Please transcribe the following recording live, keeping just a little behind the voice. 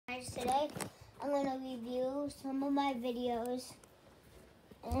guys, today I'm going to review some of my videos,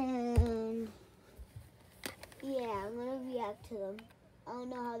 and yeah, I'm going to react to them. I don't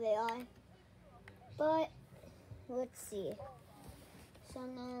know how they are, but let's see. So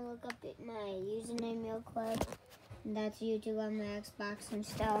I'm going to look up my username real quick, and that's YouTube on my Xbox and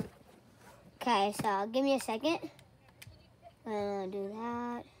stuff. Okay, so give me a second. I'm going to do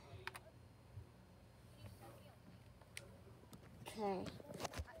that. Okay.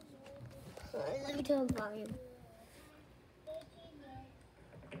 Let me turn the volume.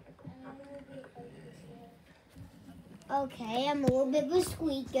 Okay, I'm a little bit of a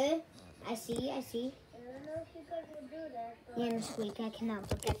squeaker. I see. I don't know if you guys will do that. Yeah, I'm a squeaker. I cannot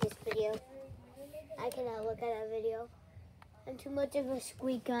look at this video. I cannot look at that video. I'm too much of a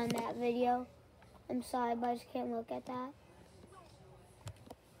squeaker on that video. I'm sorry, but I just can't look at that.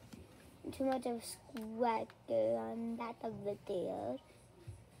 I'm too much of a squeaker on that video.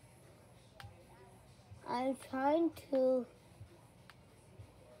 I'm trying to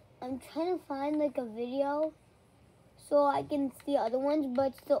find like a video so I can see other ones,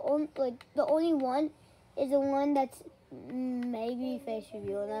 but the only one is the one that's maybe face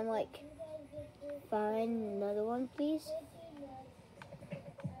review, and I'm like, find another one, please.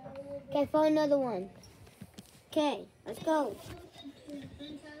 Okay, find another one. Okay, let's go.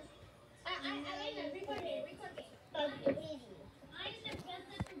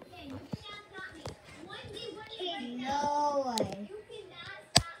 No way. You cannot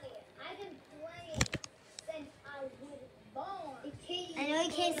stop me. I've been playing since I was born. I know you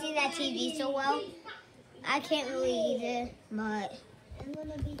can't see that TV so well. I can't really either, but I'm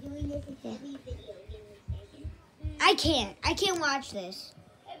going to be doing this in every video. I can't watch this.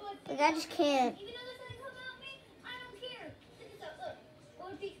 Like, I just can't. Even though there's something coming at me, I don't care. Check this out. Look.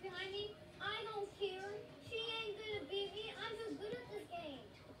 One piece behind me. I don't care. She ain't going to beat me. I'm just good at this game.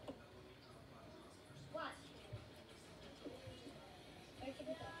 Watch.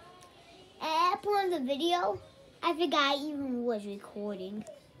 At that point of the video, I forgot I even was recording.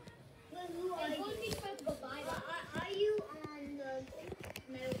 Are you on the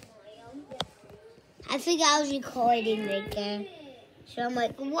metal biome? I figured I was recording right there. So I'm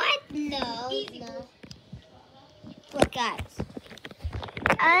like, what? No. Look, guys.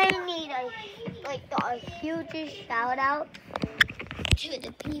 I need a hugest shout out to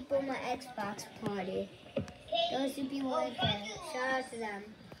the people in my Xbox party. Those two people right there. Shout out to them.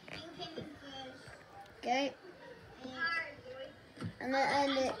 Okay? I'm going to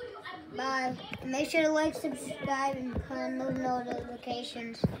end it. Bye. Make sure to like, subscribe, and turn on those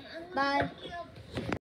notifications. Bye.